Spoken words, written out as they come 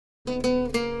Some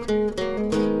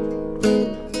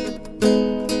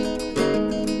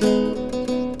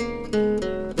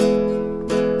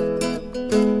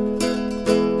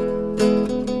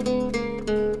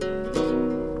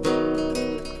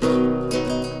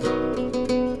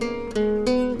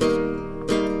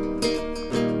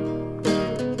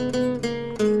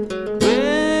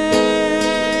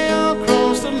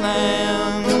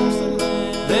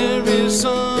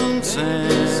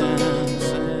sand,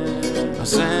 a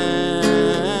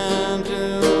sand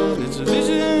dune. It's a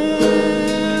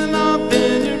vision up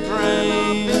in your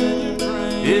brain.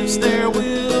 It's there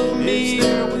we'll meet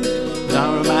with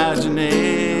our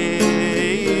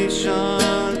imagination,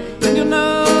 and you'll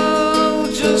know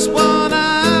just what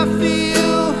I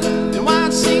feel and why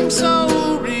it seems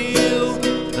so real,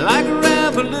 like a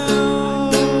revolution.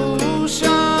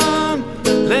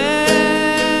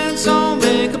 Let's all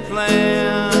make a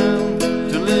plan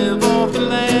to live off the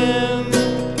land.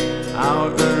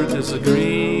 Our earth is a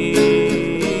greenhouse,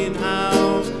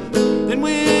 and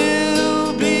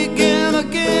we'll begin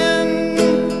again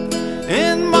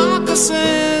in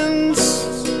moccasins.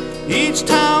 Each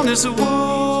town is a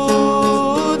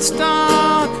Woodstock.